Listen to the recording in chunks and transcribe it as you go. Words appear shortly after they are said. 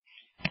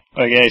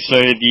Okay, so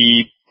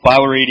the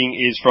Bible reading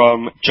is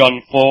from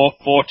John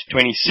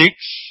 4:4-26.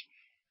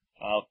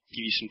 I'll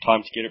give you some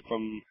time to get it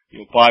from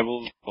your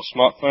Bibles or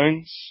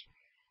smartphones.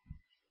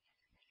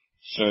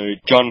 So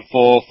John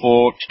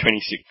 4:4-26.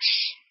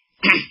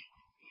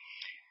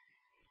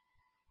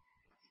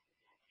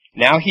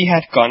 Now he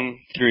had gone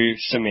through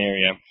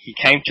Samaria. He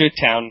came to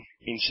a town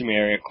in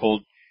Samaria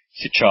called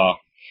Sychar.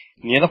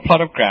 Near the plot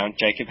of ground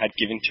Jacob had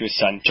given to his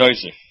son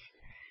Joseph.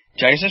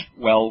 Joseph's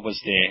well was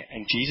there,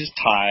 and Jesus,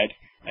 tired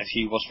as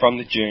he was from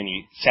the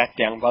journey, sat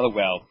down by the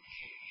well.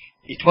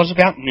 It was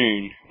about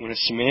noon when a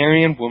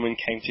Samaritan woman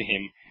came to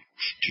him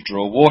to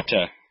draw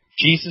water.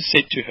 Jesus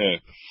said to her,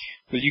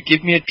 "Will you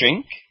give me a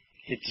drink?"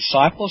 His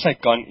disciples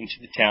had gone into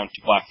the town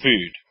to buy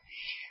food.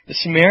 The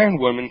Samaritan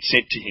woman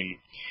said to him,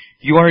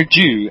 "You are a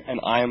Jew, and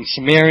I am a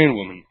Samaritan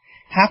woman.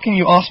 How can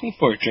you ask me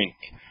for a drink?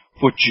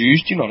 For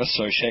Jews do not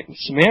associate with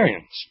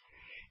Samaritans."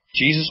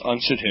 Jesus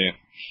answered her,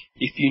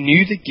 "If you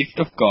knew the gift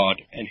of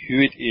God and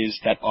who it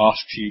is that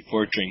asks you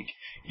for a drink,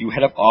 you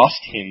would have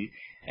asked him,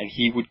 and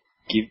he would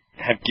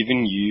have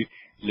given you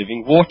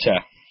living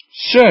water."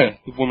 "Sir,"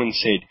 the woman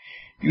said,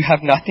 "you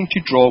have nothing to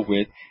draw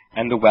with,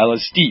 and the well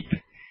is deep.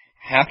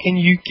 How can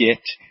you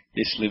get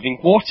this living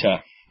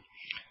water?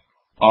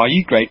 Are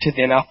you greater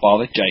than our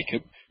father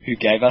Jacob, who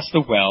gave us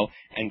the well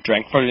and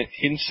drank from it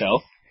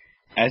himself,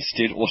 as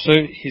did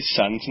also his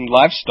sons and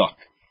livestock?"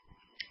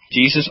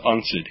 Jesus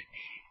answered,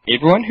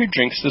 "Everyone who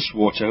drinks this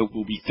water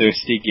will be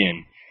thirsty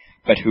again,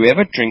 but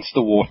whoever drinks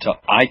the water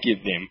I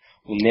give them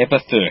will never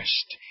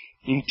thirst.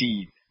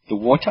 Indeed, the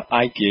water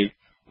I give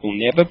will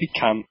never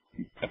become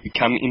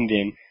in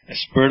them a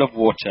spring of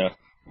water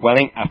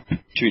welling up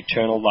to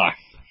eternal life."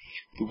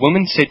 The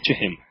woman said to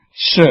him,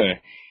 "Sir,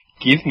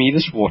 give me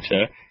this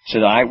water so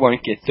that I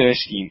won't get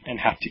thirsty and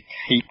have to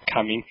keep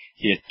coming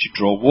here to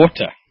draw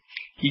water."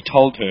 He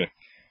told her,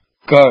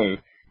 "Go,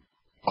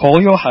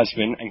 call your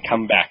husband and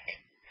come back."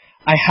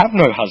 "I have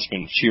no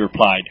husband," she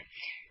replied.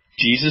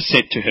 Jesus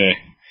said to her,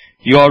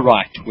 "You are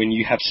right when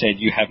you have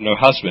said you have no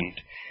husband.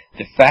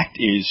 The fact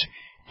is,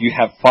 you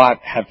have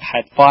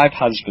had 5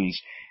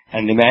 husbands,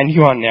 and the man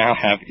you are now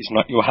have is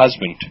not your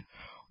husband.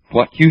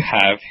 What you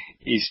have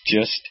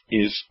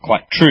is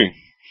quite true."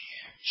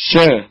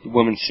 "Sir," the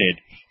woman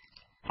said,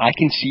 "I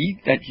can see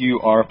that you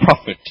are a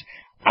prophet.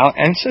 Our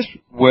ancestors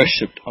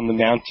worshipped on the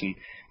mountain,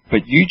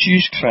 but you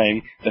Jews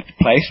claim that the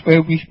place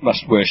where we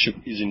must worship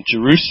is in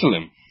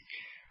Jerusalem."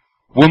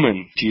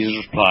 "Woman,"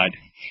 Jesus replied,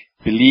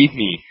 "believe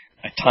me,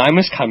 a time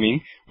is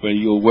coming where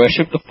you will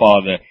worship the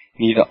Father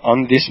neither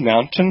on this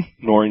mountain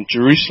nor in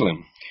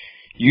Jerusalem.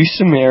 You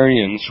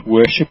Samaritans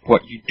worship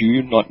what you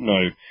do not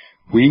know.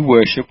 We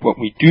worship what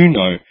we do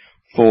know,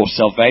 for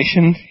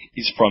salvation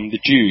is from the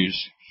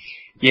Jews.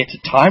 Yet a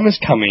time is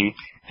coming,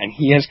 and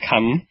he has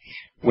come,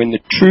 when the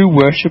true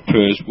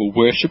worshippers will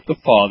worship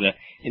the Father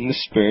in the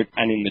Spirit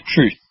and in the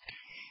truth.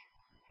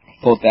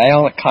 For they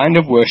are the kind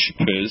of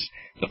worshippers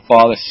the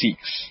Father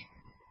seeks.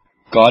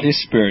 God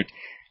is Spirit,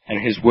 and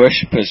his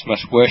worshippers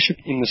must worship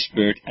in the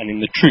Spirit and in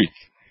the truth."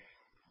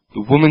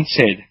 The woman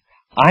said,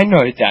 "I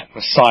know that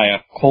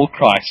Messiah, called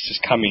Christ, is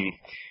coming.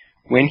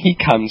 When he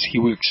comes, he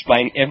will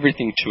explain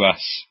everything to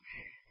us."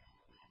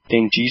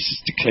 Then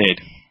Jesus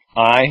declared,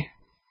 "I,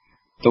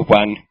 the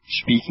one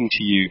speaking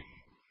to you,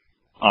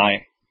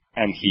 I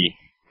am he."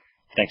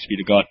 Thanks be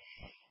to God.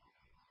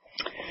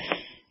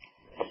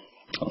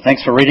 Well,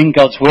 thanks for reading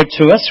God's Word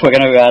to us. We're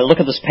going to look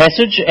at this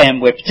passage,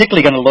 and we're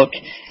particularly going to look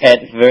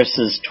at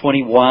verses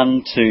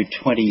 21 to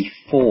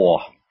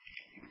 24.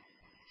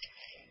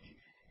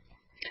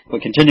 We're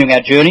continuing our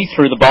journey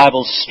through the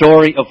Bible's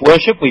story of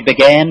worship. We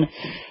began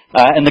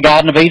in the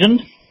Garden of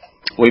Eden.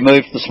 We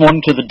moved this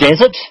morning to the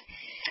desert,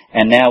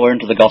 and now we're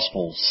into the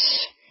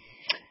Gospels.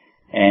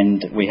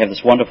 And we have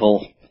this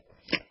wonderful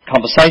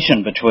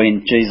conversation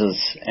between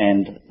Jesus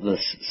and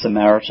this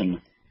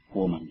Samaritan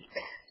woman.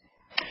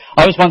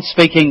 I was once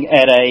speaking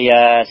at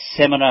a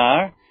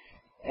seminar,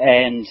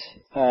 and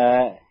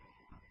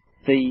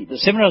the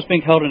seminar was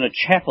being held in a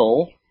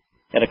chapel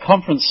at a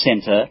conference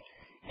centre,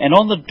 and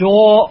on the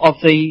door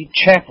of the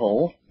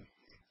chapel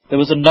there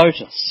was a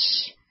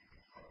notice,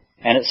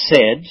 and it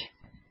said,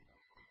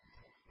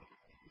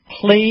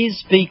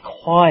 "Please be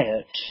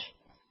quiet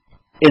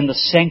in the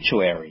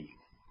sanctuary.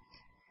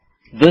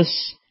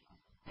 This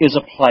is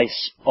a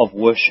place of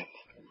worship."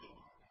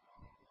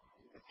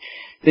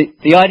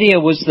 The idea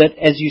was that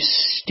as you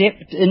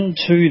stepped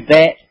into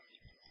that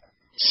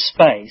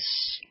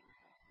space,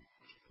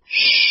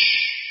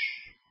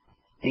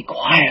 be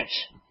quiet.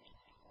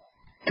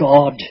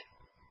 God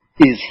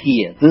is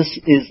here. This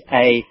is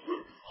a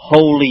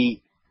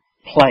holy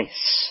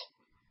place.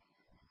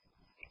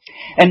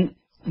 And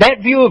that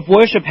view of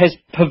worship has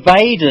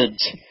pervaded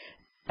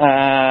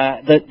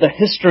the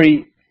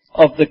history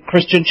of the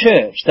Christian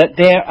church, that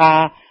there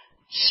are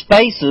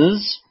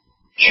spaces,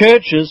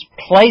 churches,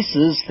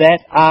 places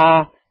that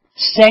are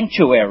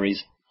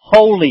sanctuaries,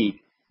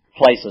 holy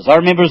places. I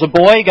remember as a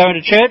boy going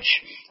to church,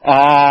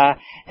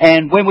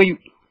 and when we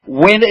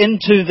went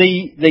into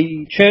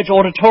the church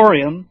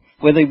auditorium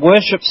where the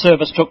worship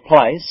service took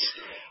place,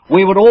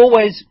 we would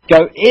always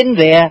go in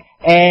there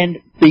and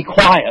be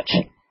quiet.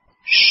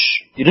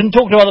 Shh. You didn't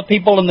talk to other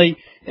people in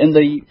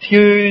the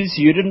pews.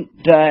 You didn't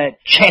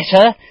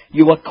chatter.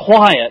 You were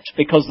quiet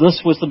because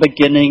this was the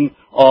beginning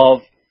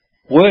of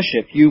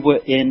worship. You were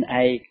in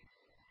a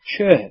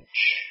church.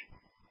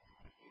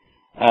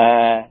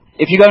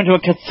 If you go into a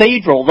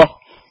cathedral,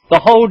 the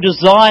whole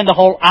design, the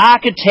whole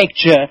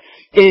architecture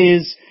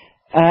is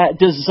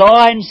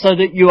designed so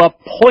that you are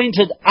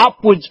pointed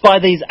upwards by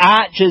these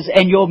arches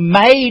and you're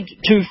made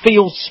to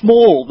feel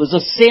small. There's a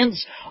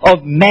sense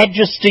of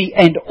majesty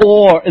and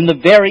awe in the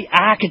very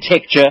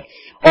architecture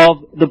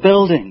of the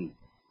building.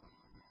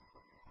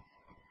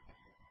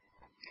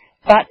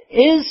 But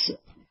is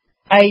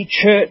a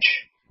church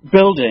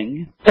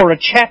building or a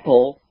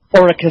chapel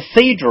or a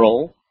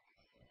cathedral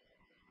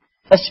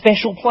a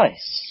special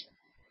place?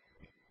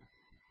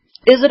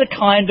 Is it a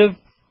kind of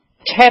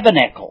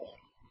tabernacle,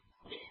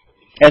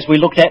 as we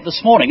looked at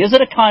this morning? Is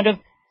it a kind of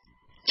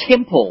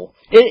temple?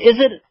 Is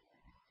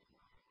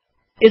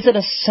it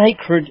a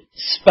sacred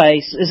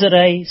space? Is it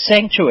a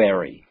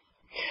sanctuary?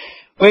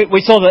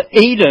 We saw that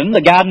Eden,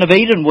 the Garden of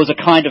Eden, was a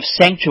kind of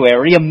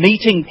sanctuary, a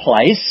meeting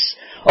place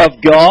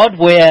of God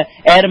where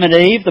Adam and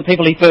Eve, the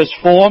people he first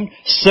formed,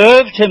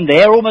 served him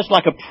there almost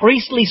like a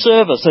priestly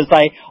service as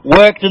they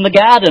worked in the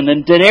garden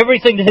and did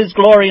everything to his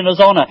glory and his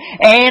honour.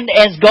 And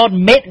as God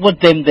met with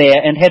them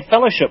there and had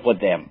fellowship with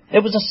them,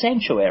 it was a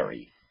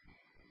sanctuary,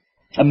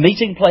 a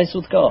meeting place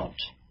with God.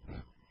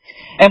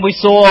 And we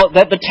saw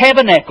that the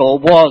tabernacle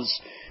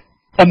was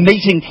a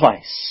meeting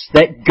place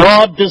that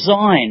God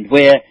designed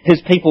where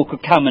his people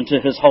could come into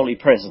his holy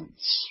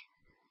presence.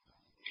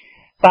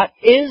 But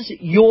is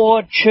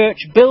your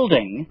church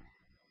building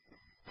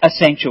a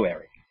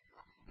sanctuary?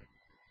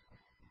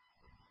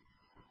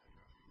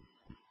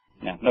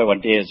 Now, no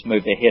one dares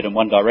move their head in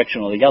one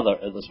direction or the other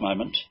at this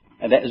moment,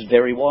 and that is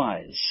very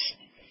wise.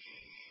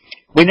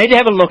 We need to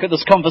have a look at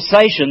this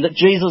conversation that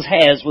Jesus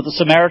has with the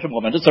Samaritan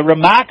woman. It's a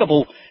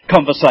remarkable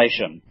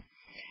conversation,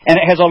 and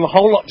it has a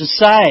whole lot to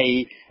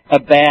say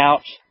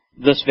about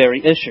this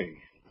very issue.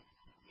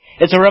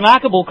 It's a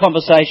remarkable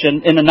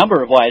conversation in a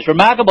number of ways.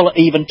 Remarkable it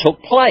even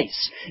took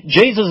place.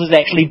 Jesus is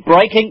actually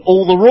breaking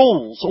all the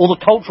rules, all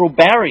the cultural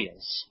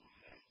barriers.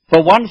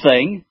 For one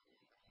thing,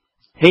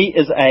 he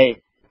is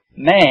a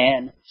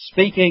man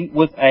speaking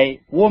with a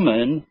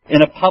woman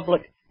in a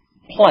public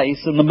place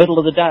in the middle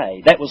of the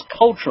day. That was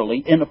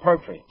culturally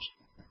inappropriate.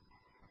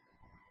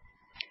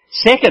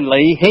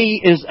 Secondly, he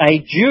is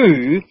a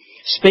Jew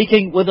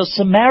speaking with a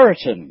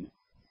Samaritan.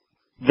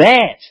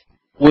 That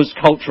was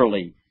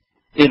culturally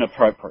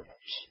inappropriate.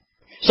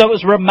 So it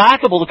was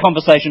remarkable the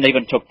conversation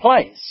even took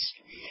place.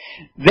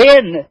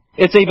 Then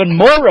it's even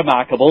more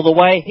remarkable the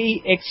way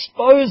he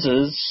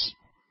exposes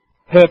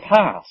her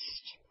past.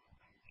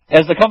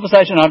 As the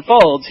conversation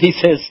unfolds, he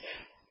says,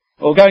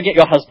 well, go and get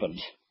your husband.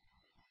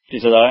 She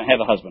says, I don't have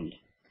a husband.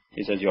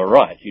 He says, you're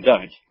right, you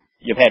don't.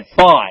 You've had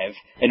 5,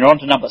 and you're on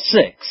to number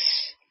 6,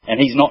 and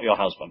he's not your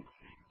husband.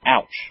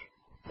 Ouch.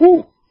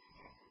 Whew.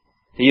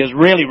 He has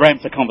really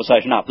ramped the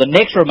conversation up. The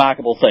next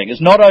remarkable thing is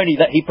not only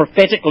that he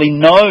prophetically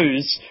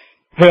knows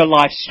her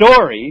life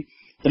story,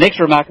 the next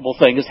remarkable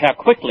thing is how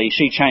quickly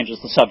she changes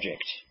the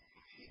subject.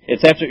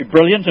 It's absolutely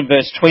brilliant in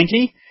verse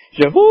 20.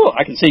 She says,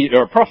 I can see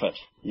you're a prophet.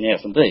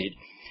 Yes, indeed.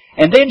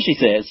 And then she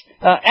says,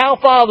 our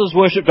fathers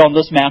worshipped on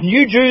this mountain.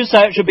 You Jews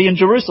say it should be in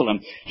Jerusalem.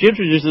 She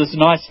introduces this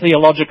nice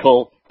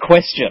theological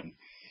question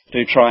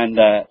to try and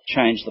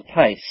change the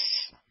pace.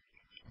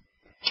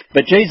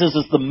 But Jesus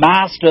is the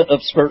master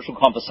of spiritual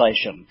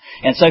conversation.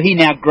 And so he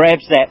now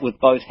grabs that with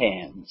both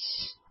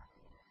hands.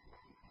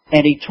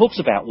 And he talks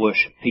about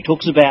worship. He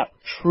talks about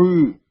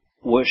true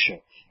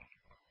worship.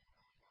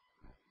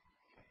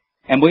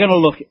 And we're going to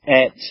look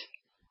at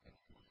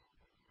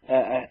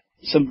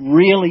some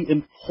really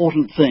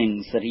important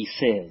things that he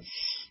says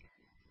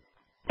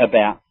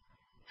about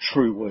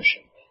true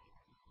worship.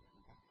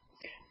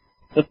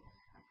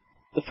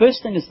 The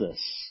first thing is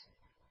this.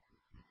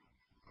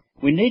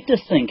 We need to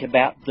think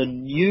about the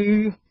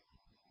new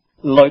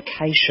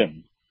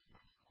location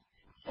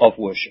of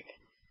worship.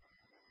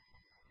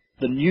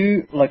 The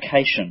new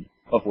location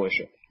of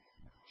worship.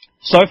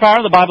 So far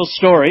in the Bible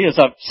story, as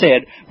I've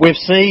said, we've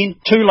seen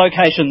 2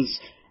 locations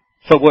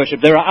for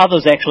worship. There are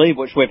others actually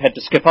which we've had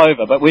to skip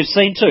over, but we've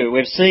seen 2.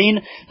 We've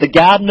seen the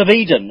Garden of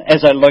Eden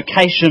as a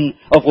location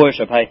of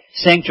worship, a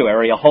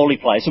sanctuary, a holy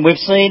place. And we've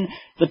seen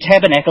the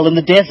tabernacle in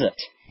the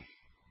desert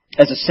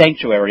as a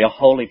sanctuary, a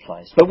holy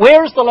place. But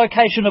where is the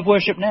location of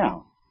worship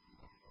now?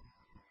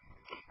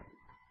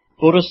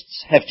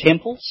 Buddhists have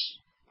temples.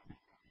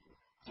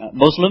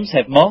 Muslims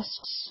have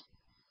mosques.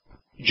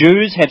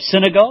 Jews have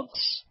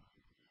synagogues.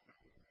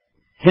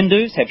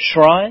 Hindus have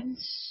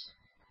shrines.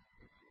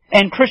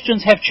 And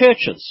Christians have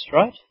churches,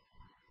 right?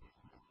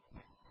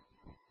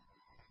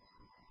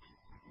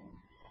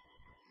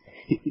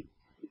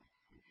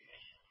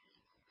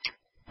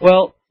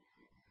 Well,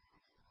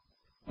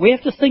 we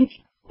have to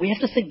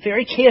think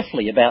very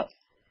carefully about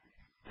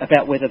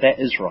whether that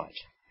is right.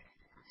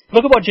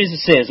 Look at what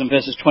Jesus says in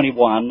verses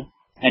 21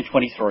 and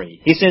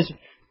 23. He says,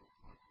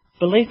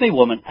 believe me,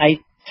 woman, a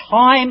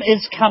time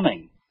is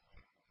coming.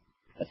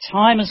 A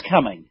time is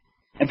coming.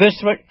 And verse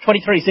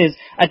 23 says,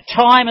 a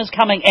time is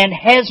coming and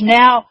has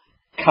now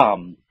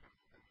come.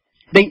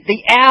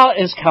 The hour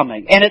is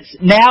coming and it's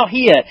now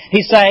here.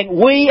 He's saying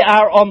we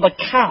are on the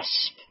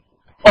cusp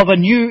of a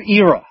new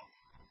era.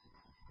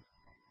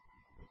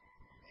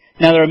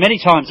 Now there are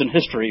many times in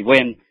history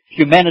when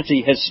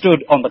humanity has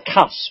stood on the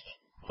cusp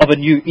of a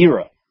new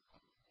era.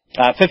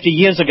 50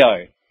 years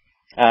ago,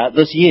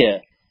 this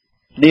year,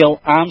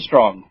 Neil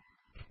Armstrong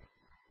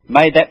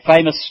made that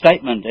famous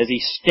statement as he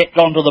stepped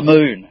onto the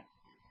moon.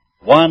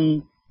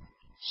 One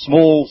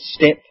small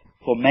step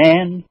for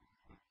man,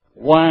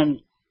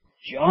 one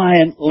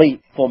giant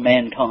leap for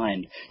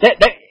mankind. That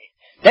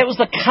was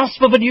the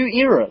cusp of a new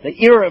era,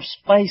 the era of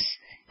space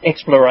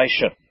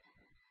exploration.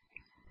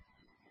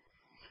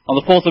 On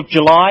the 4th of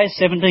July,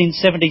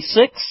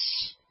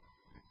 1776,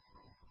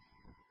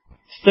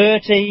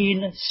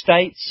 13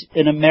 states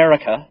in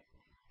America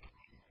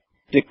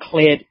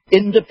declared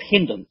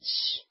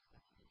independence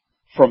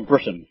from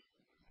Britain.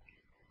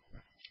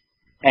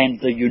 And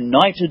the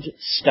United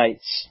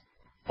States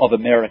of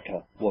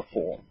America were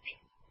formed.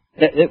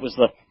 That was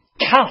the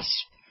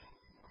cusp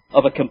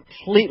of a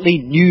completely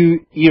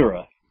new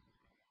era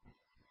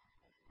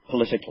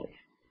politically.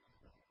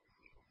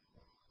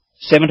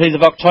 17th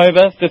of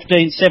October,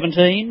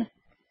 1517.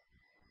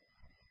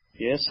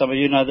 Yes, some of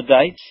you know the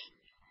date.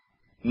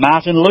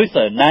 Martin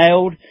Luther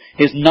nailed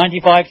his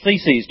 95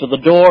 Theses to the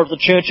door of the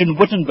church in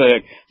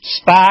Wittenberg,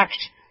 sparked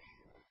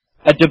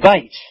a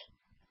debate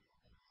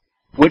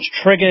which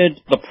triggered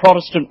the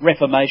Protestant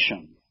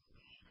Reformation,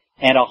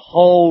 and a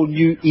whole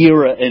new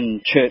era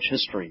in church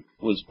history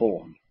was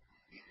born.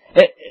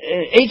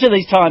 Each of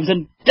these times,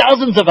 and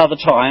dozens of other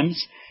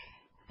times,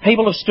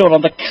 people have stood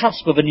on the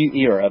cusp of a new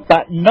era,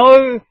 but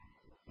no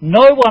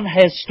one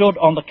has stood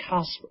on the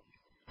cusp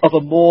of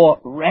a more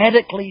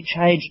radically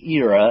changed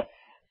era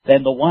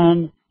than the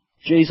one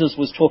Jesus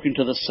was talking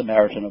to the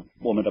Samaritan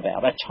woman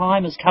about. A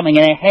time is coming,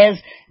 and it has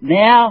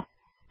now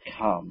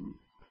come.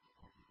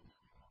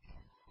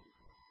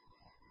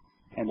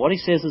 And what he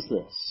says is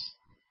this,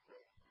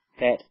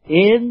 that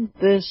in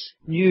this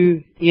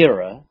new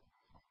era,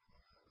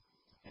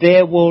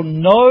 there will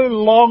no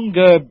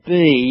longer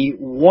be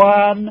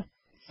one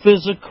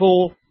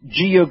physical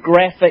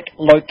geographic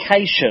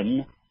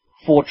location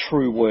for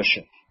true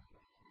worship.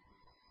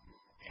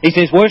 He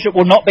says worship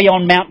will not be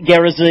on Mount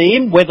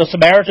Gerizim, where the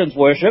Samaritans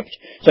worshipped.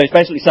 So he's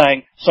basically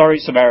saying, sorry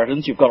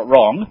Samaritans, you've got it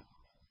wrong.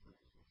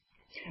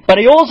 But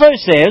he also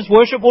says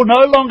worship will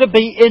no longer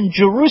be in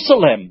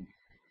Jerusalem,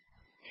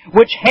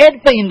 which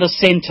had been the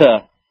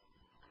centre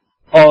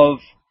of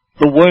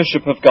the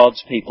worship of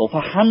God's people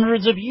for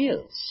hundreds of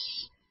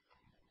years.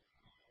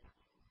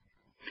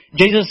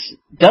 Jesus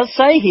does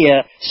say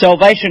here,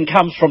 salvation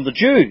comes from the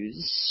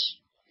Jews.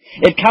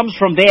 It comes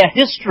from their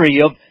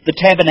history of the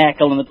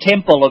tabernacle and the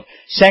temple, of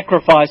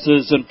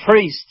sacrifices and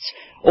priests,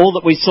 all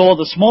that we saw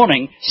this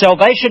morning.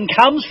 Salvation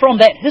comes from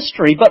that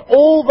history, but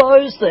all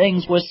those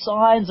things were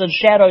signs and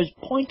shadows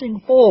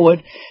pointing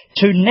forward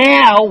to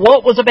now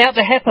what was about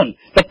to happen.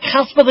 The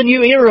cusp of the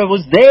new era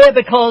was there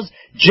because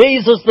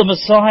Jesus the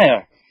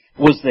Messiah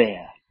was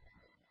there.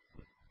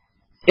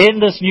 In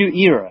this new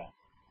era,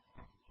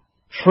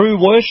 true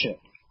worship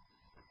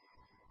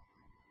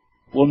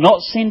will not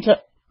centre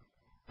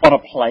on a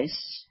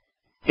place.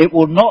 It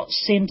will not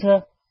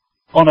centre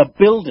on a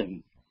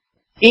building,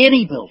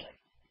 any building.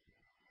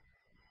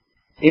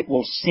 It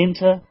will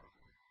centre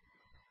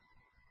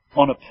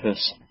on a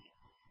person.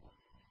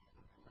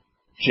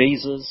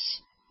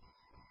 Jesus,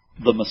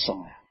 the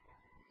Messiah.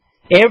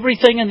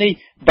 Everything in the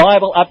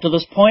Bible up to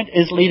this point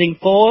is leading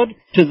forward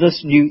to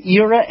this new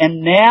era,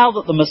 and now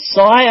that the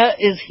Messiah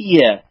is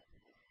here,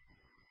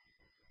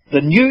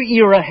 the new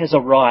era has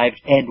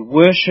arrived and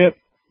worship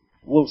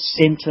will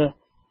centre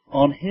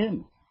on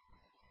Him.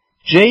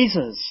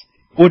 Jesus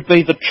would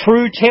be the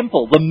true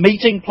temple, the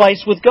meeting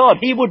place with God.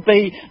 He would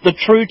be the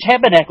true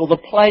tabernacle, the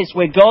place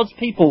where God's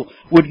people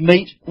would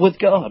meet with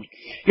God.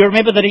 You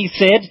remember that He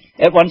said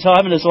at one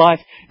time in His life,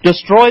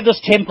 destroy this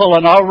temple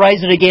and I'll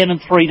raise it again in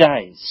 3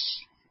 days.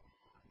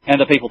 And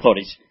the people thought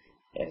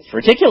it's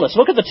ridiculous.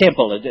 Look at the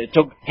temple. It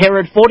took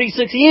Herod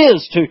 46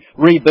 years to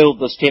rebuild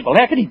this temple.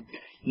 How could he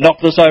knock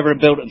this over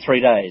and build it in 3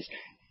 days?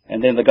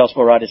 And then the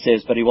gospel writer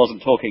says, but he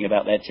wasn't talking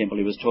about that temple.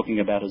 He was talking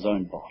about his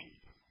own body.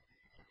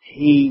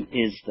 He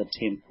is the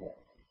temple.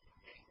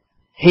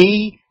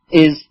 He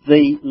is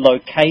the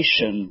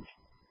location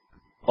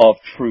of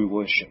true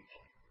worship.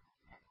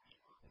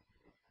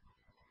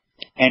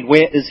 And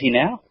where is He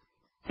now?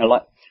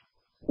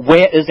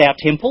 Where is our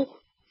temple?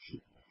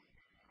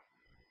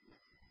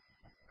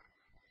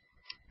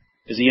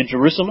 Is He in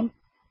Jerusalem?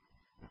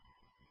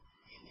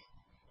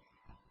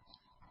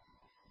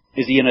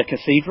 Is He in a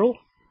cathedral?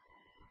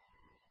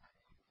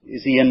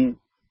 Is He in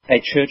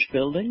a church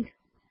building?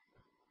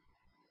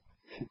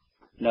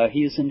 No,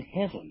 He is in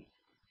heaven,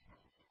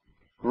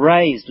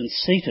 raised and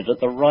seated at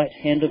the right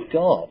hand of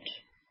God.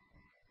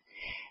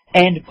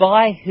 And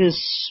by His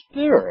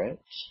Spirit,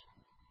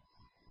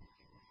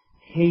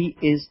 He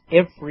is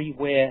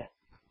everywhere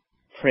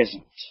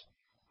present.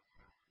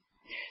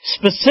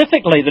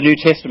 Specifically, the New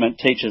Testament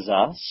teaches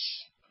us,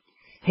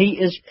 He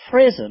is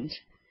present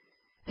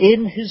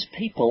in His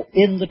people,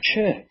 in the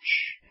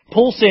church.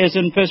 Paul says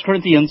in 1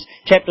 Corinthians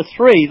chapter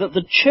 3 that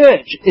the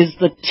church is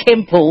the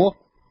temple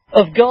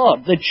of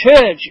God. The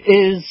church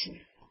is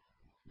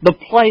the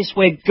place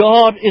where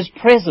God is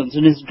present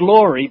in His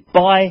glory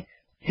by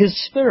His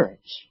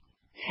Spirit.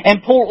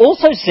 And Paul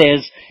also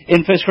says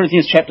in 1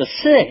 Corinthians chapter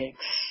 6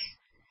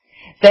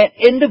 that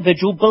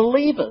individual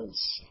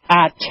believers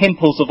are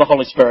temples of the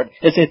Holy Spirit.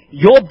 It says,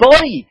 your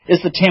body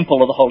is the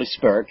temple of the Holy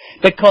Spirit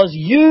because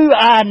you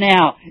are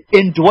now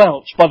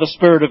indwelt by the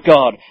Spirit of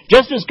God.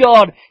 Just as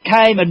God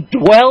came and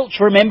dwelt,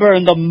 remember,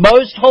 in the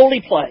most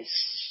holy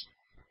place.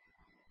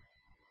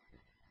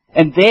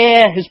 And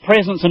there His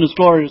presence and His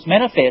glory was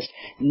manifest.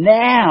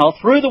 Now,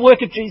 through the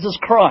work of Jesus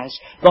Christ,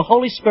 the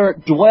Holy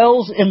Spirit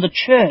dwells in the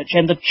church,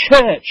 and the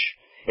church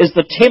is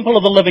the temple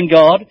of the living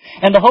God,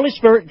 and the Holy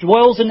Spirit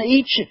dwells in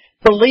each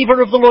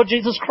believer of the Lord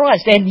Jesus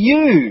Christ, and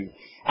you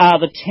are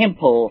the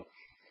temple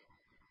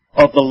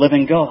of the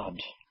living God.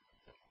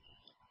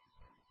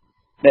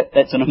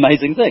 That's an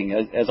amazing thing.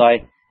 As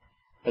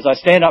I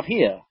stand up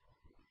here,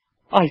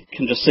 I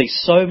can just see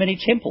so many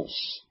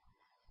temples.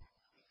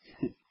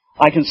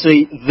 I can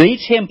see the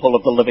temple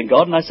of the living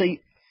God, and I see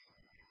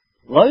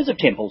loads of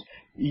temples.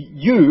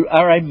 You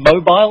are a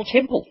mobile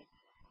temple.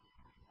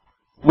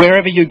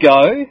 Wherever you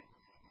go,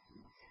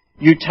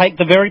 you take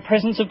the very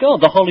presence of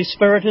God. The Holy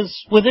Spirit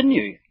is within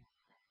you.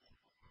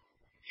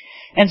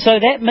 And so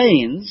that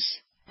means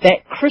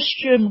that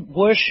Christian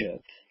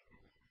worship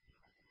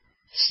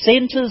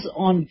centers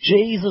on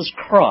Jesus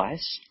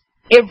Christ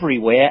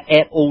everywhere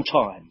at all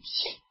times.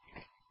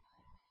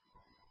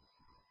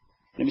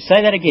 Let me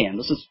say that again.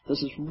 This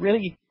is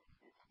really,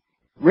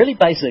 really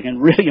basic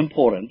and really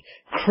important.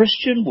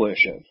 Christian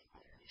worship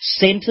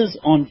centers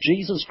on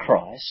Jesus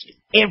Christ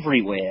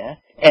everywhere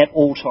at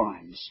all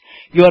times.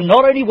 You are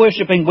not only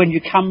worshipping when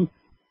you come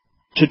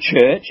to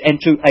church and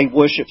to a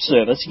worship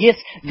service. Yes,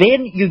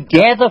 then you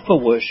gather for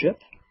worship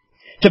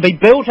to be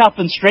built up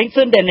and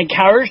strengthened and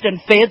encouraged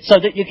and fed so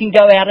that you can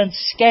go out and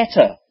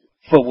scatter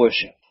for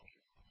worship.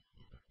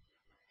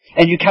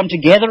 And you come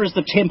together as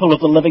the temple of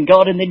the living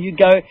God, and then you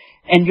go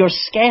and you're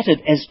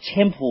scattered as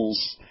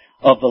temples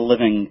of the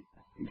living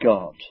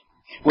God.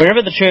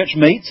 Wherever the church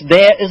meets,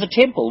 there is a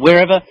temple.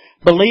 Wherever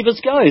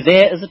believers go,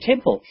 there is a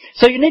temple.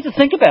 So you need to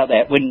think about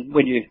that when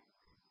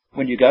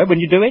you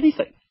do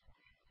anything.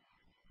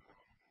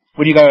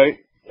 When you go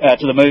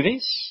to the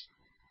movies,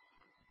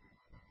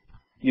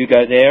 you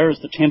go there as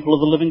the temple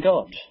of the living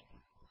God.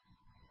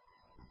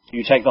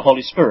 You take the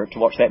Holy Spirit to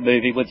watch that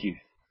movie with you.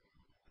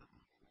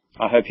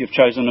 I hope you've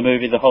chosen a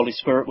movie the Holy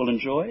Spirit will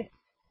enjoy.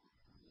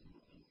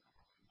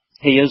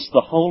 He is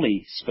the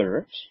Holy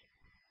Spirit.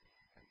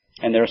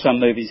 And there are some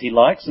movies He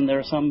likes and there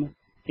are some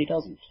He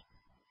doesn't.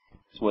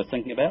 It's worth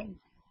thinking about.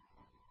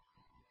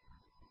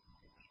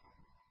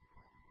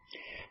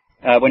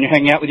 When you're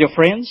hanging out with your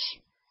friends,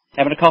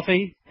 having a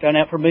coffee, going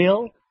out for a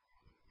meal,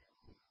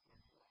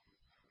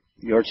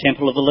 you're a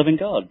temple of the living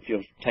God.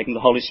 You're taking the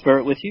Holy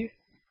Spirit with you.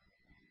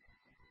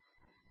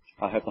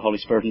 I hope the Holy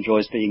Spirit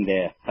enjoys being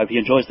there. I hope He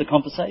enjoys the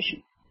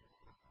conversation.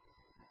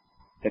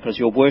 Because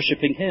you're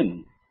worshipping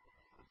Him,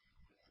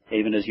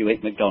 even as you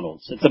eat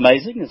McDonald's. It's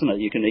amazing, isn't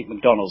it? You can eat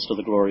McDonald's to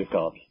the glory of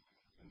God.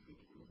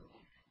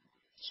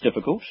 It's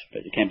difficult,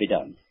 but it can be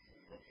done.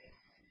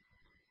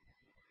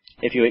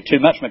 If you eat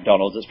too much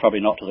McDonald's, it's probably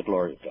not to the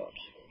glory of God.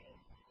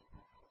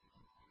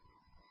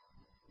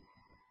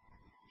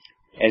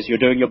 As you're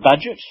doing your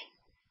budget,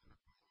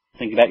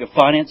 think about your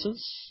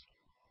finances.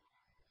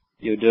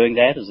 You're doing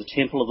that as a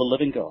temple of the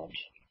living God.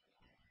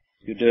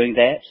 You're doing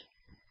that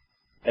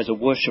as a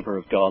worshipper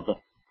of God. The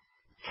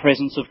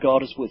presence of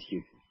God is with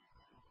you.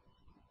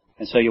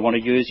 And so you want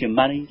to use your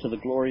money to the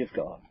glory of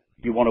God.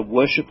 You want to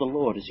worship the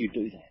Lord as you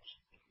do that.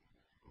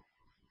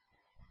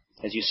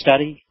 As you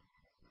study,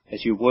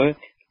 as you work,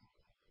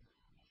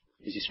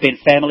 as you spend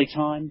family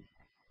time,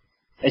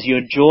 as you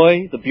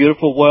enjoy the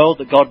beautiful world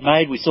that God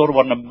made. We saw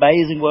what an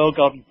amazing world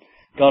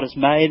God has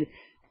made.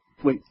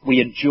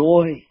 We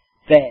enjoy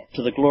that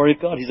to the glory of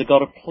God. He's a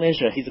God of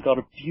pleasure. He's a God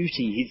of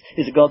beauty.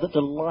 He's a God that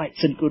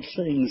delights in good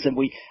things, and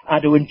we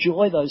are to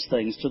enjoy those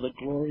things to the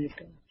glory of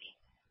God.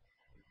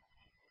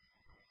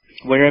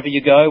 Wherever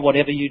you go,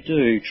 whatever you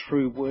do,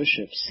 true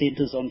worship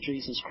centers on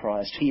Jesus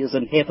Christ. He is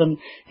in heaven.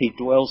 He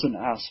dwells in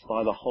us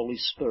by the Holy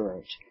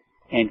Spirit,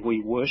 and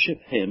we worship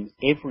Him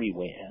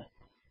everywhere,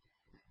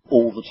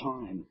 all the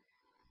time.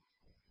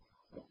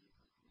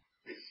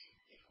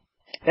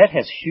 That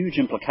has huge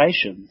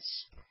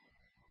implications.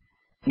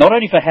 Not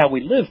only for how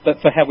we live, but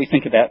for how we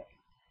think about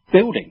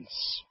buildings,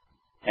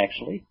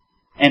 actually,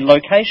 and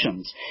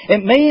locations.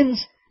 It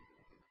means,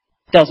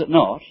 does it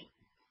not,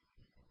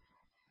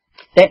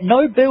 that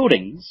no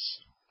buildings,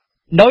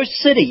 no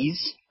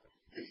cities,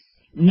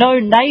 no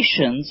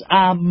nations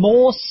are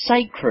more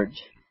sacred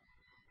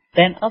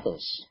than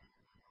others.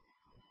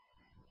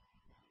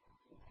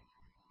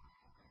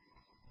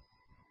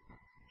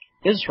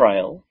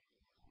 Israel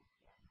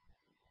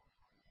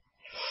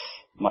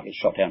Might get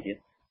shot down here.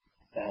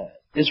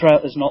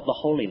 Israel is not the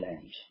Holy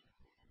Land.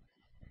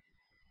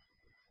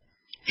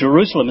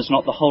 Jerusalem is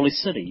not the holy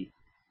city.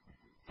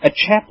 A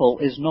chapel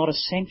is not a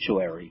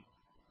sanctuary.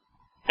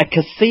 A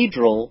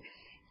cathedral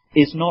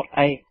is not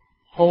a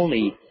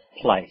holy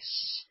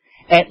place.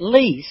 At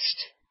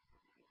least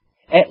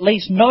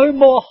no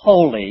more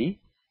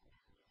holy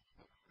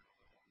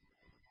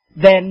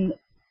than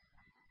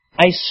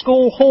a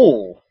school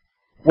hall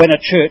when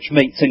a church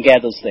meets and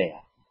gathers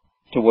there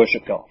to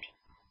worship God.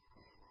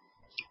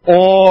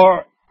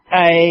 Or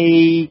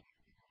a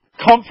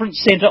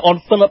conference centre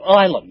on Phillip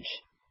Island.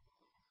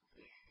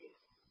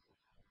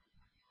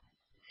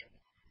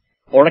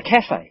 Or a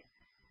cafe.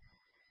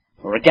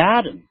 Or a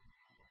garden.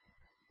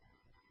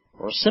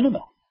 Or a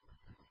cinema.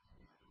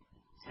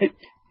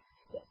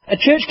 A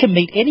church can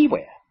meet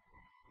anywhere.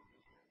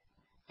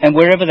 And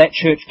wherever that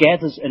church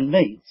gathers and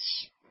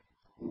meets,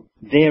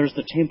 there is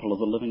the temple of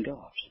the living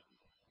God.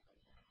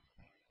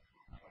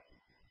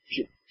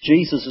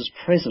 Jesus is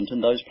present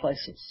in those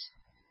places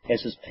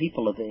as his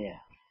people are there.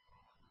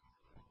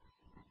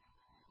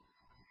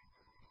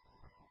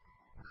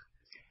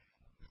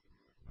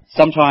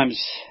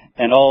 Sometimes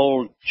an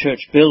old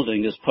church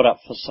building is put up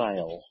for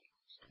sale.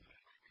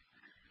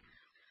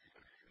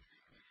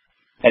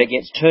 And it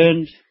gets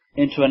turned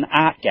into an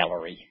art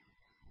gallery.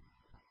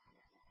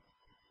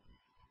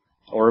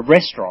 Or a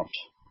restaurant.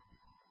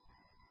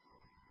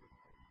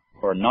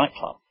 Or a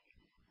nightclub.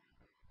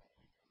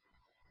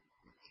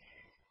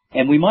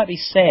 And we might be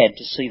sad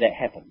to see that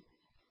happen.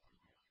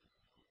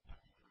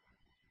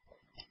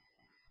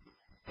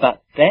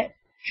 But that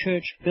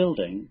church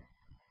building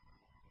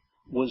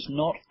was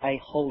not a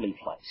holy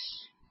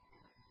place.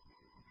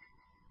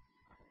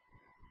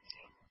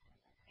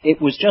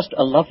 It was just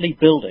a lovely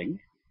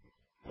building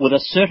with a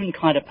certain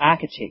kind of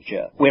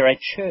architecture where a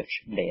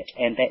church met,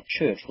 and that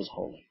church was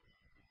holy.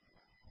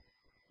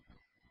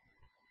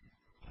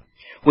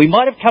 We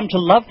might have come to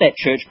love that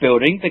church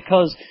building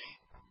because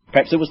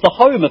perhaps it was the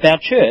home of our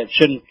church,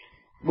 and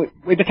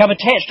we become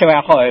attached to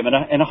our home,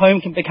 and a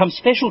home can become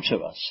special to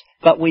us.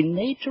 But we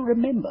need to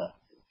remember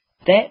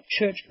that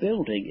church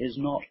building is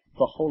not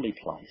the holy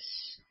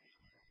place.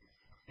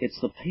 It's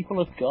the people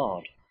of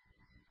God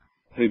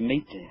who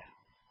meet there.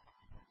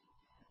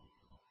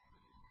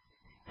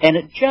 And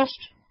it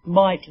just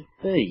might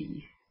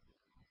be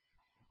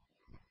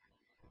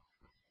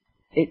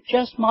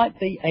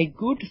a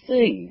good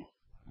thing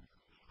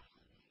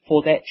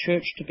for that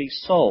church to be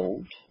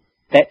sold,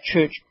 that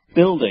church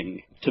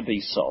building to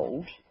be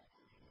sold,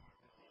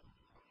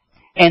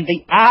 and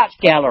the art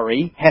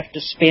gallery have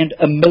to spend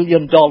 $1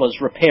 million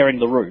repairing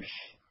the roof,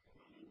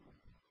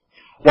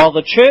 while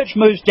the church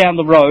moves down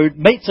the road,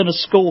 meets in a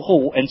school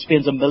hall, and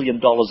spends $1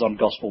 million on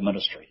gospel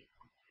ministry.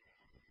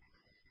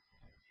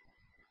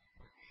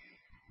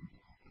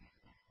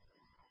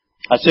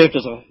 I served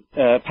as a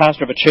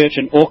pastor of a church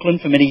in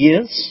Auckland for many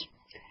years,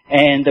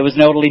 and there was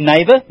an elderly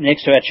neighbour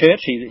next to our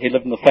church. He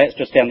lived in the flats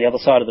just down the other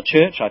side of the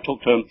church. I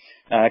talked to him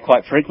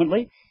quite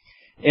frequently.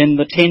 In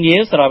the 10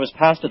 years that I was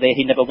pastor there,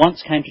 he never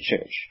once came to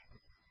church.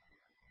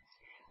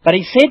 But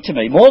he said to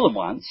me more than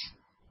once,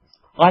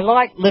 I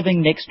like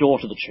living next door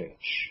to the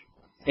church.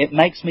 It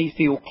makes me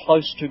feel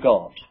close to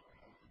God.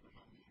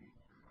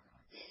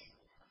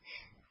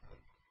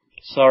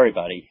 Sorry,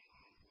 buddy.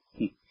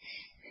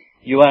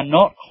 You are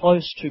not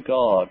close to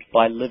God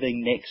by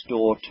living next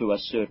door to a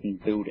certain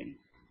building.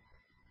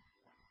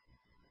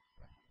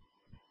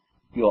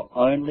 You're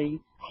only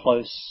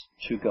close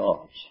to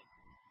God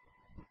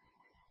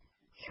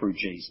through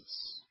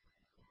Jesus.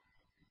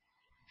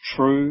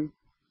 True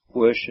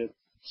worship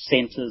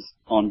centres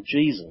on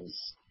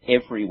Jesus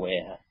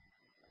everywhere,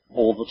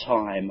 all the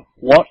time.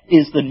 What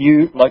is the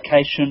new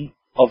location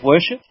of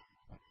worship?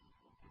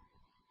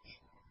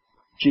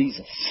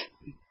 Jesus.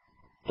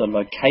 The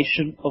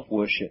location of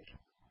worship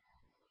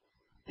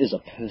is a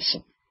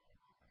person.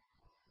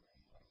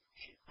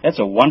 That's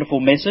a wonderful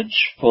message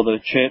for the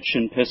church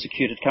in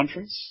persecuted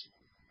countries.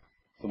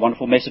 It's a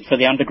wonderful message for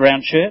the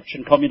underground church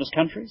in communist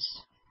countries.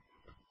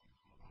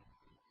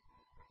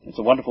 It's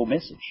a wonderful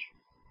message.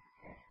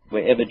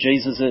 Wherever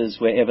Jesus is,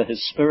 wherever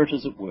his Spirit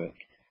is at work,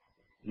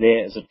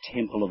 there is a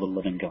temple of the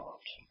living God.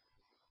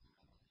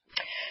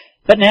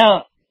 But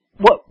now,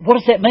 what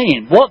does that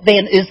mean? What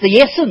then is the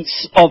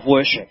essence of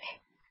worship?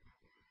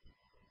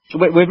 So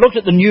we've looked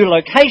at the new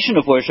location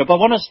of worship. I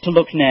want us to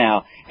look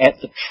now at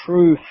the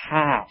true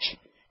heart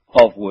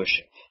of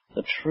worship.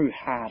 The true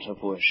heart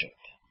of worship.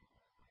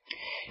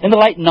 In the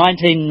late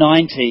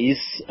 1990s,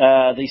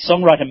 the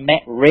songwriter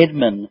Matt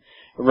Redman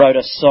wrote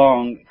a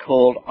song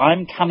called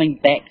I'm Coming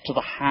Back to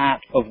the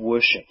Heart of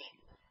Worship.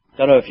 I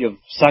don't know if you've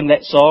sung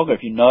that song or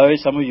if you know,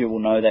 some of you will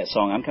know that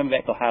song. I'm Coming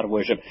Back to the Heart of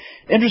Worship.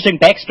 Interesting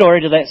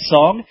backstory to that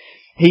song.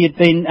 He had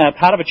been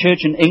part of a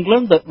church in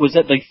England that was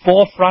at the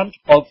forefront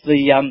of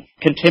the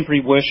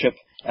contemporary worship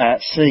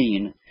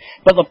scene.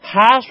 But the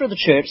pastor of the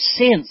church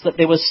sensed that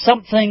there was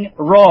something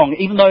wrong,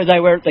 even though they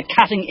were at the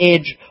cutting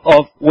edge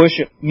of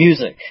worship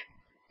music.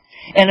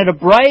 And in a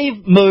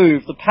brave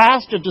move, the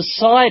pastor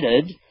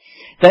decided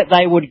that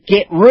they would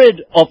get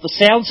rid of the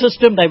sound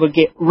system, they would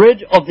get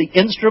rid of the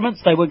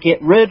instruments, they would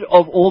get rid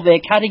of all their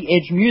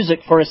cutting-edge music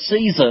for a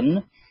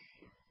season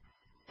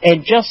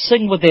and just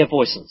sing with their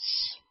voices.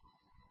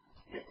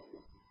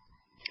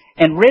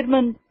 And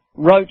Redman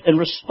wrote in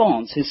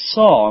response his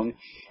song,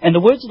 and the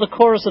words of the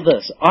chorus are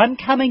this: I'm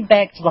coming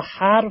back to the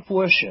heart of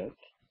worship,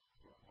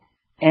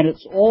 and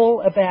it's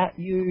all about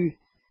you,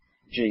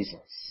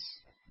 Jesus.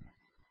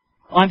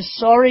 I'm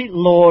sorry,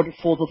 Lord,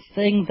 for the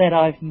thing that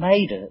I've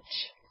made it,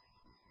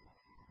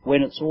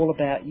 when it's all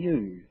about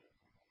you.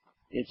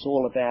 It's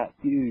all about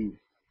you,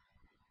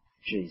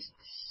 Jesus.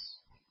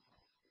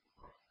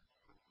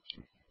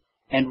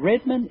 And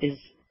Redman is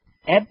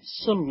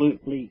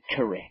absolutely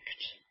correct.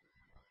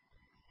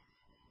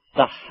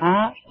 The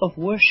heart of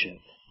worship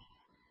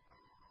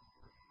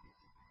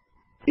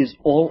is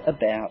all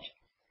about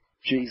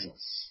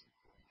Jesus.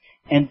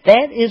 And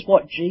that is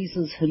what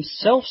Jesus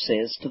himself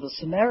says to the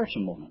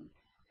Samaritan woman.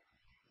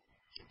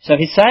 So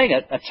he's saying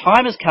a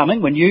time is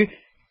coming when you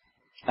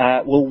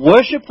will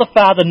worship the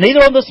Father neither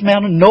on this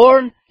mountain nor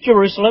in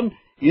Jerusalem.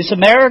 You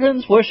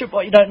Samaritans worship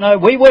what you don't know.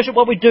 We worship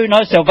what we do know.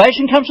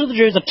 Salvation comes to the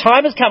Jews. A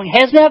time is coming,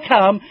 has now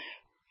come,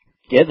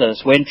 get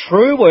this, when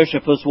true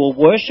worshippers will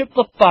worship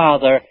the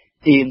Father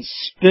in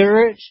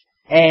spirit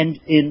and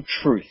in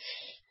truth.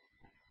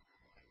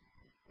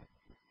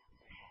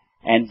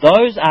 And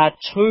those are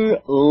two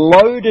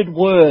loaded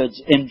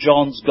words in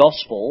John's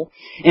Gospel.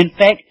 In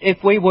fact,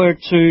 if we were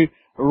to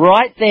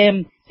write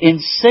them in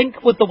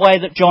sync with the way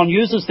that John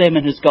uses them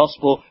in his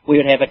Gospel, we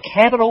would have a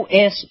capital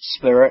S,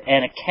 Spirit,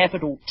 and a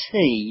capital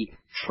T,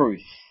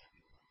 Truth.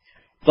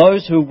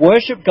 Those who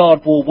worship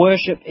God will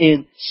worship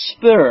in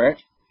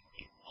Spirit,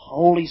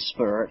 Holy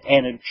Spirit,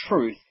 and in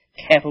truth,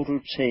 capital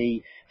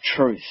T,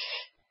 Truth.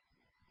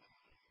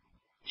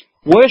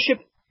 Worship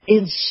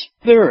in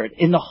Spirit,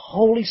 in the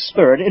Holy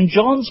Spirit. In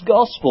John's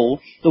Gospel,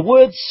 the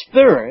word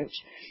Spirit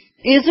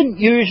isn't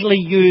usually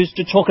used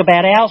to talk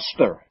about our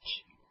spirit.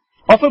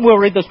 Often we'll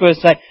read this verse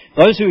and say,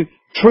 those who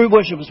true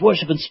worshippers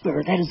worship in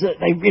spirit, that is it,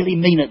 they really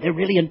mean it, they're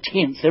really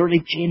intense, they're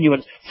really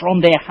genuine from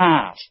their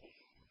heart.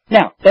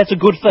 Now, that's a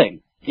good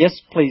thing.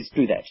 Yes, please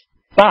do that.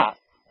 But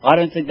I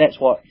don't think that's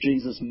what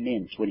Jesus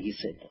meant when he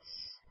said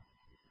this.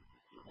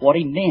 What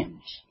he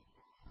meant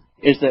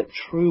is that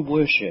true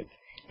worship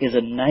is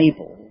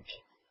enabled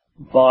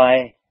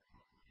by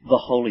the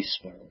Holy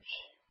Spirit.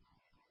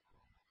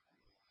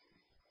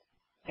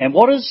 And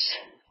what is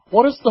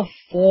the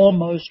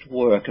foremost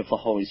work of the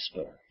Holy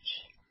Spirit?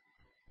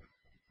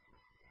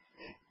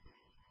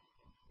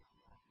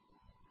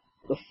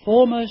 The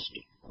foremost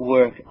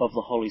work of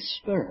the Holy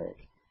Spirit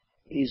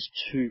is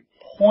to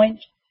point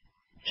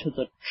to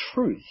the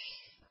truth,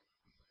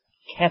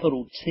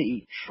 capital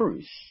T,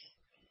 truth,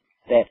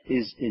 that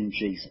is in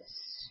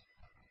Jesus.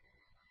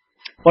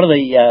 One of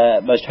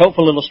the most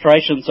helpful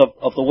illustrations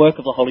of the work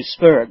of the Holy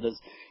Spirit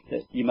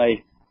that you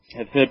may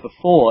have heard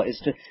before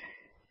is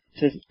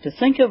to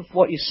think of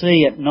what you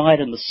see at night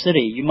in the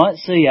city. You might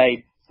see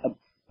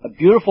a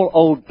beautiful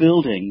old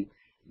building,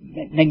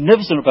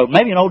 magnificent building,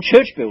 maybe an old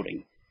church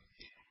building,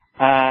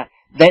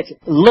 that's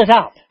lit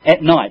up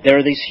at night. There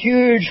are these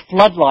huge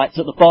floodlights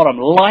at the bottom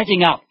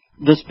lighting up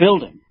this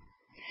building.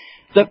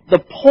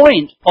 The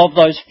point of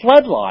those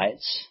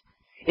floodlights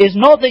is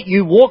not that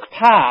you walk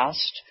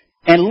past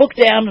and look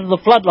down into the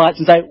floodlights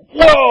and say,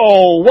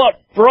 whoa,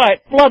 what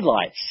bright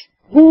floodlights.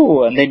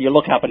 Ooh, and then you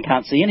look up and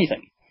can't see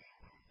anything.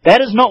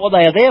 That is not what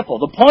they are there for.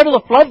 The point of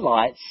the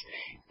floodlights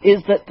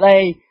is that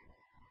they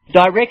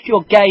direct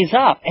your gaze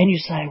up and you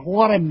say,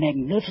 what a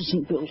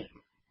magnificent building.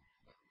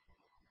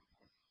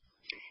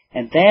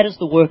 And that is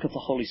the work of the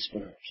Holy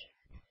Spirit.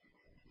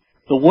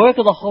 The work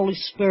of the Holy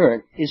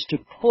Spirit is to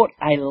put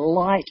a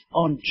light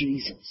on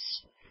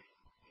Jesus,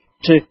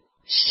 to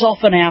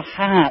soften our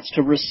hearts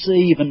to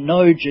receive and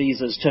know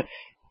Jesus,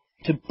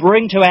 to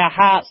bring to our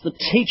hearts the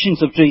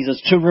teachings of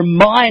Jesus, to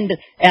remind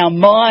our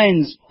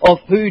minds of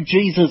who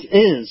Jesus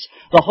is.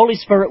 The Holy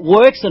Spirit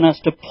works in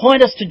us to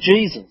point us to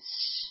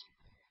Jesus.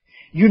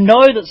 You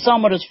know that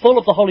someone is full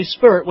of the Holy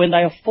Spirit when they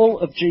are full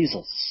of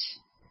Jesus,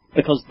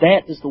 because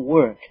that is the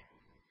work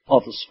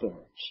of the Spirit.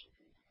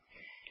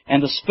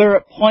 And the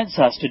Spirit points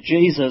us to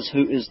Jesus,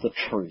 who is the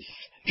truth.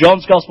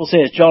 John's Gospel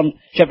says, John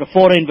chapter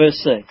 14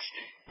 verse 6,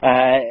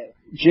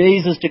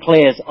 Jesus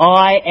declares,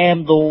 I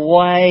am the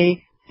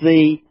way,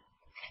 the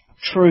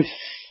truth,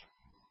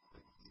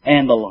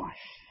 and the life.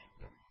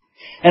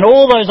 And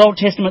all those Old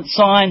Testament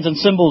signs and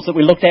symbols that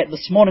we looked at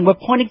this morning were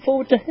pointing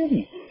forward to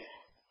Him.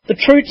 The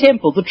true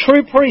temple, the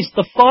true priest,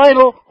 the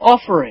final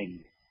offering.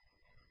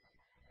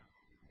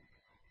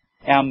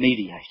 Our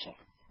mediator.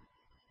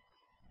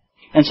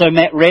 And so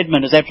Matt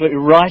Redman is absolutely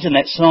right in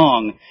that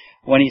song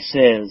when he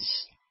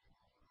says,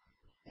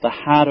 the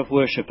heart of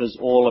worship is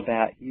all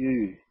about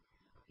you,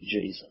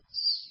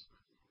 Jesus.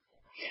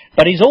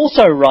 But he's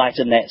also right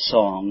in that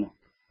song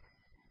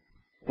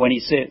when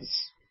he says,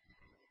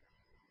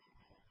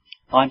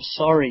 I'm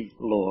sorry,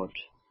 Lord,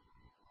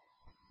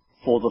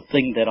 for the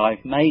thing that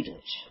I've made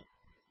it,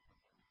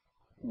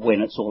 when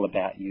it's all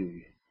about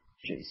you,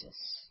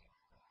 Jesus.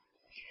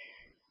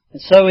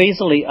 And so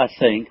easily, I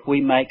think,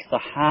 we make the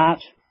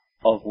heart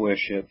of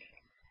worship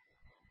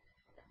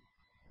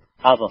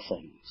other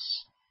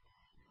things.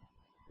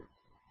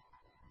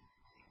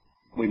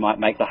 We might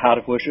make the heart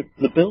of worship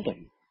the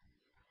building.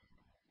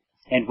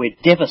 And we're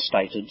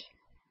devastated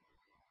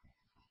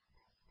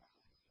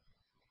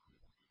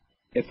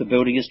if the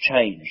building is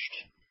changed.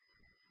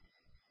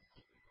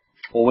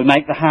 Or we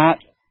make the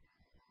heart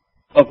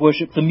of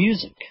worship the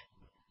music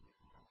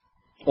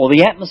or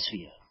the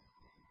atmosphere.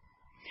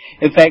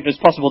 In fact, it's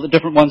possible that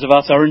different ones of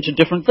us are into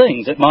different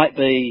things. It might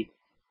be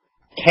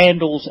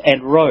candles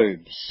and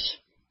robes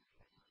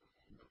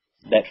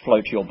that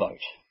float your boat.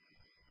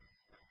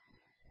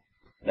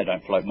 They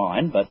don't float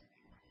mine, but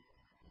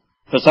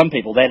for some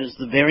people that is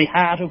the very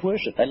heart of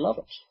worship. They love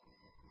it.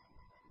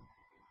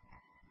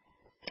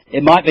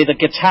 It might be the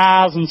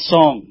guitars and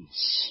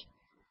songs.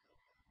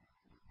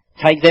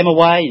 Take them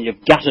away and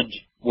you've gutted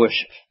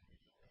worship.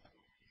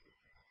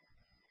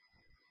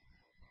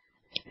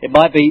 It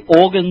might be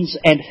organs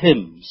and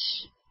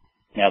hymns.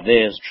 Now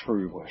there's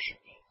true worship.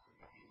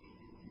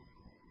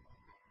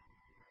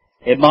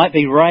 It might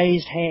be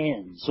raised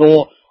hands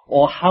or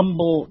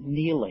humble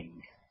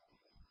kneeling.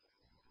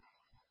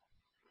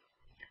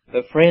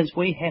 But friends,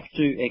 we have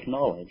to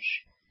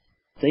acknowledge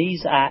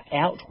these are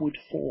outward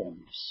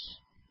forms.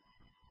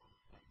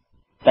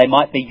 They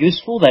might be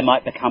useful, they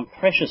might become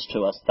precious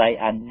to us. They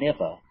are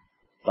never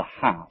the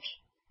heart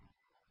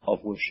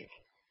of worship.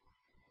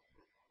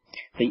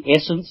 The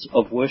essence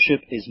of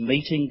worship is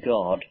meeting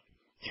God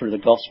through the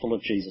gospel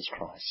of Jesus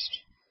Christ.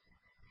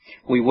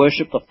 We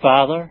worship the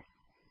Father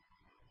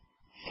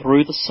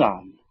through the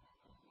Son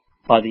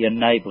by the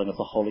enabling of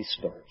the Holy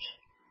Spirit.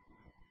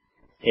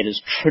 It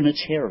is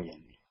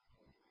Trinitarian.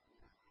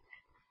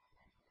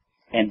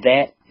 And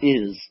that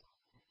is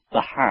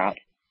the heart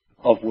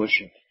of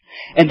worship.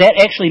 And that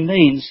actually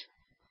means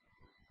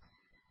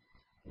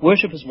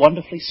worship is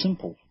wonderfully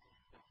simple.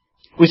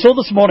 We saw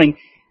this morning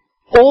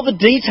all the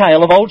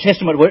detail of Old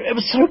Testament worship. It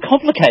was so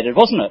complicated,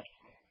 wasn't it?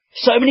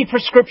 So many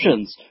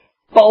prescriptions,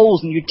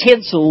 bowls and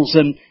utensils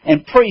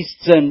and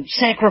priests and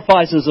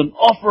sacrifices and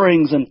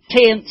offerings and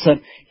tents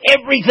and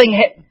everything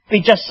had to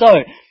be just so.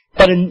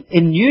 But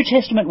in New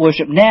Testament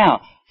worship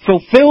now,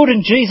 fulfilled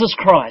in Jesus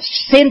Christ,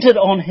 centered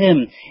on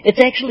Him, it's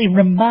actually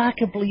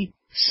remarkably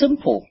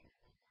simple.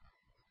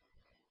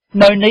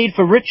 No need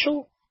for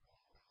ritual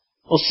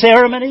or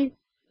ceremony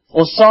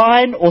or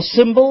sign or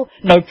symbol,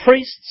 no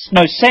priests,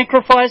 no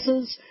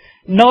sacrifices,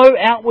 no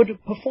outward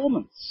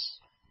performance.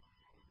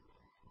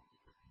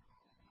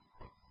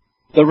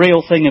 The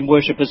real thing in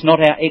worship is not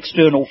our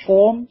external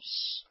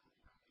forms,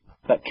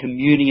 but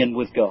communion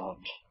with God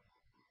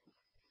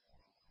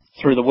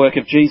through the work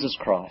of Jesus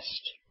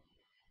Christ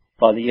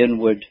by the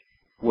inward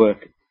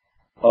work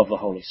of the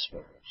Holy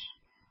Spirit.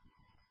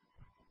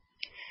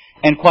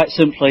 And quite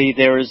simply,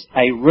 there is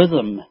a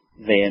rhythm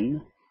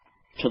then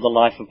to the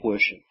life of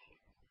worship.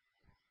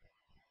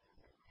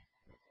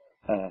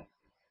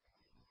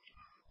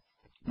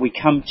 We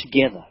come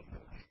together.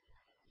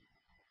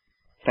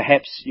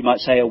 Perhaps you might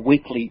say a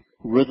weekly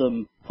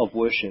rhythm of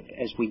worship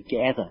as we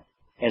gather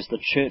as the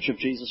Church of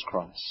Jesus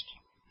Christ.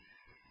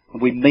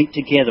 And we meet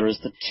together as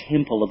the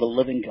temple of the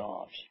living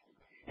God.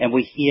 And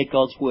we hear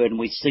God's word and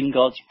we sing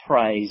God's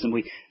praise and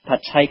we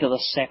partake of the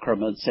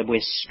sacraments and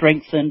we're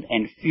strengthened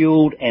and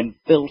fueled and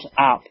built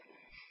up.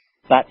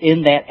 But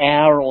in that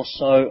hour or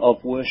so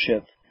of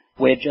worship,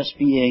 we're just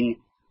being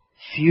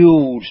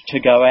fueled to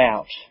go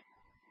out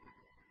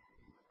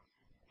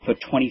for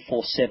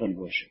 24/7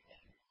 worship.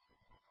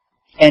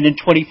 And in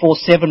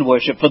 24/7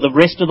 worship for the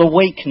rest of the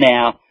week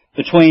now,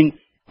 between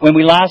when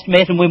we last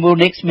met and when we'll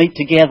next meet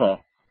together,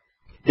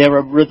 there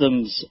are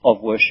rhythms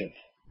of worship.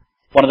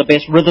 One of the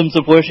best rhythms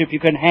of worship you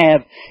can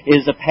have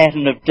is a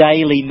pattern of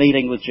daily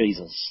meeting with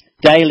Jesus,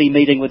 daily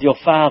meeting with your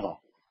Father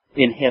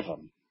in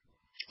heaven.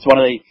 It's one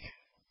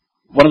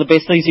of the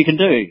best things you can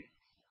do,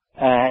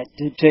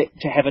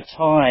 to have a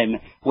time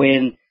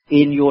when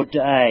in your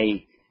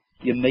day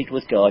you meet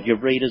with God, you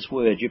read His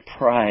Word, you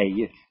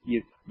pray,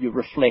 you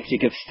reflect, you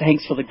give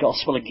thanks for the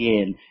gospel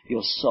again,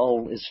 your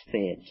soul is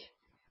fed.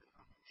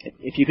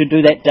 If you can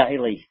do that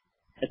daily,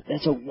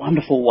 that's a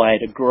wonderful way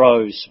to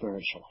grow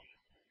spiritually.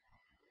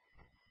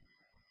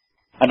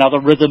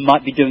 Another rhythm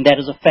might be doing that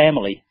as a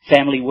family.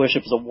 Family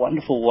worship is a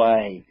wonderful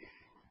way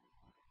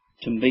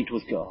to meet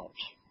with God.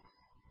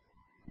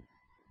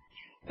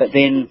 But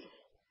then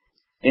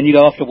you go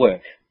off to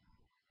work,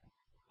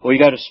 or you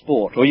go to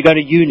sport, or you go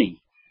to uni.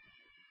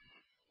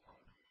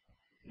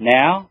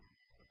 Now,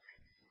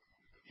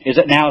 is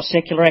it now a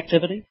secular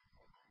activity?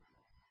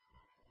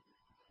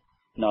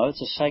 No,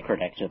 it's a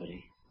sacred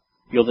activity.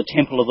 You're the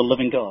temple of the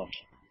living God.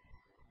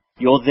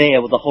 You're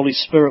there with the Holy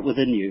Spirit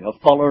within you, a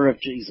follower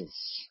of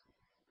Jesus.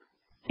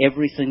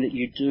 Everything that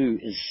you do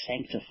is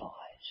sanctified.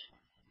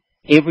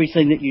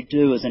 Everything that you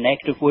do is an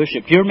act of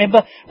worship. Do you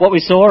remember what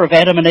we saw of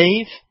Adam and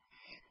Eve?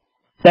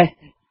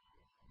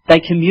 They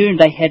communed,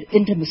 they had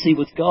intimacy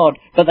with God,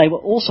 but they were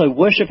also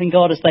worshipping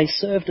God as they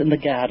served in the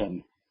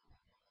garden.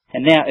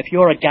 And now, if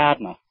you're a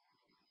gardener,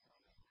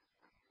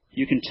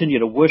 you continue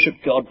to worship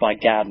God by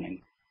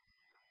gardening.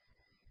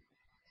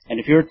 And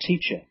if you're a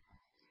teacher,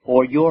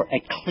 or you're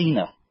a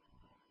cleaner,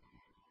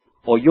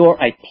 or you're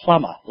a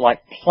plumber,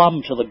 like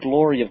plumb to the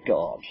glory of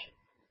God,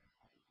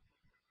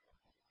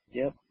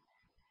 yep,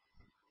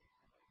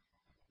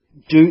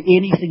 do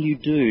anything you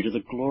do to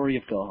the glory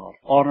of God,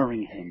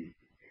 honouring Him,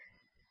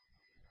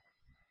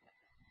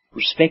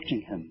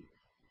 respecting Him,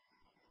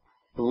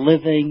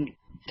 living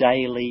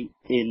daily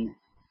in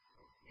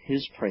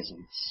His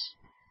presence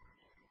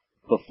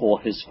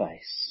before His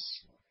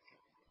face.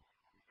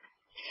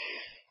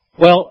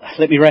 Well,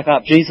 let me wrap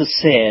up. Jesus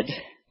said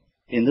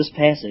in this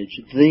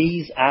passage,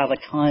 these are the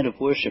kind of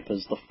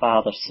worshippers the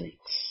Father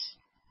seeks.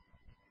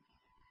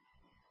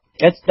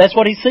 That's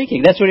what He's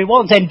seeking. That's what He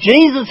wants. And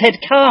Jesus had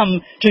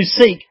come to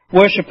seek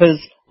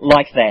worshippers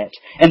like that.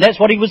 And that's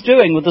what He was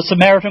doing with the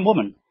Samaritan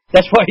woman.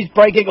 That's why He's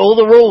breaking all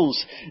the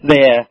rules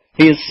there.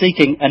 He is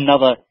seeking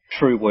another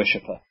true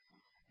worshipper.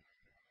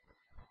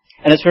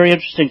 And it's very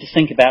interesting to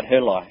think about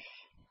her life.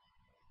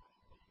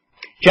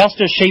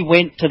 Just as she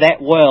went to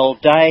that well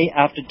day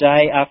after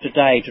day after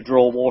day to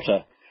draw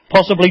water,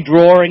 possibly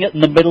drawing it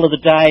in the middle of the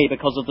day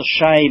because of the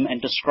shame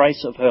and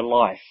disgrace of her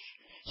life,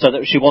 so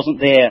that she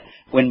wasn't there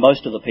when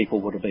most of the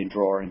people would have been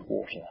drawing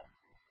water.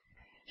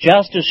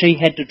 Just as she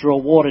had to draw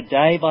water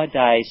day by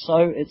day, so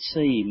it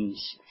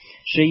seems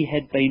she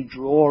had been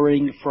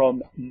drawing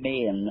from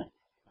men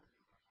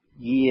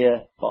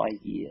year by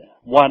year,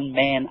 one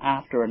man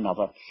after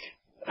another.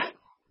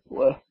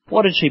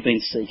 What had she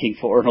been seeking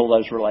for in all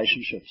those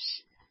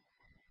relationships?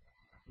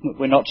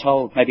 We're not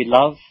told. Maybe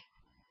love,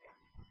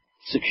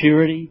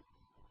 security,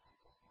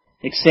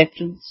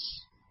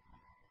 acceptance,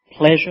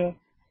 pleasure.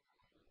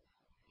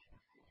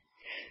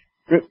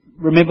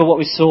 Remember what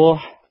we saw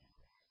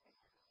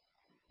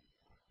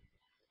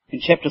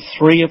in chapter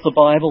 3 of the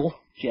Bible,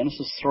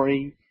 Genesis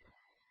 3?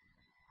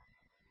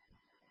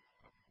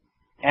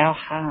 Our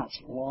hearts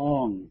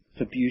long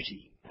for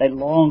beauty. They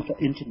long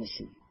for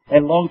intimacy. They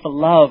long for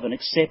love and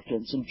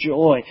acceptance and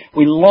joy.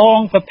 We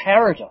long for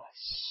paradise.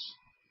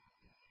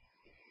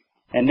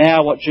 And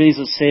now what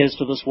Jesus says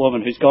to this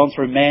woman who's gone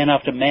through man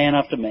after man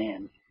after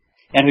man,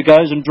 and who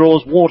goes and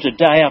draws water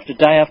day after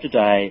day after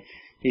day,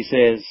 He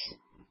says,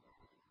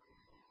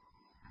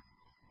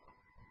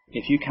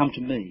 if you come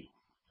to me,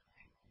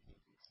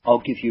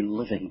 I'll give you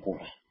living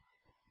water.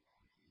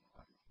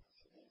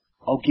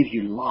 I'll give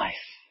you life.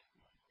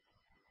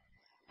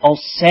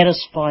 I'll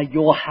satisfy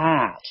your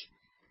heart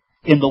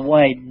in the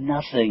way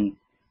nothing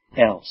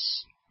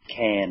else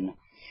can.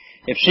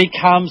 If she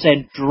comes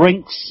and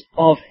drinks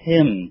of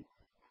Him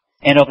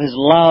and of His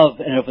love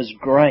and of His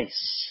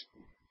grace,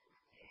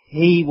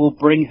 He will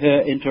bring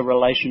her into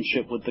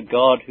relationship with the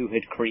God who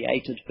had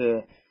created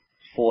her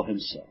for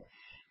Himself.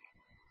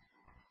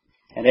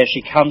 And as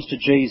she comes to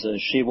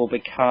Jesus, she will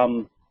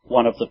become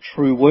one of the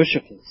true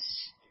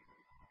worshippers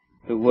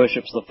who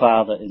worships the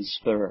Father in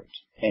spirit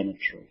and in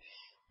truth.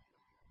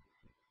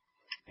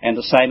 And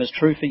the same is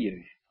true for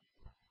you.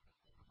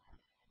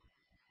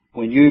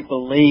 When you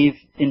believe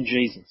in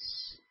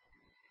Jesus,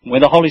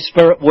 when the Holy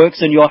Spirit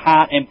works in your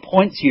heart and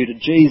points you to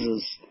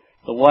Jesus,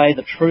 the way,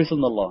 the truth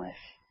and the life,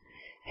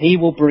 He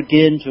will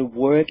begin to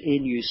work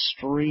in you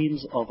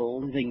streams of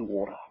living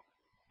water.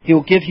 He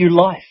will give you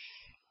life.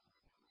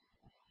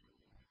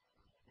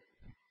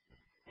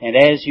 And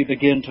as you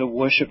begin to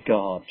worship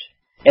God,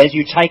 as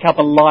you take up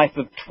a life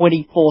of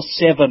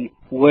 24/7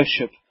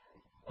 worship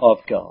of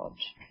God,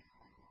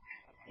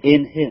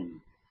 in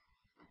Him,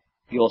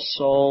 your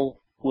soul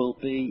will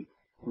be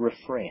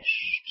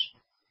refreshed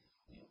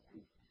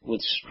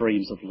with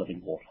streams of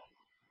living water.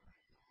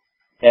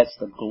 That's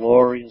the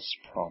glorious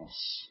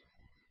promise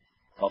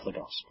of the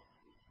gospel.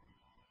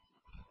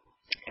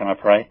 Can I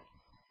pray?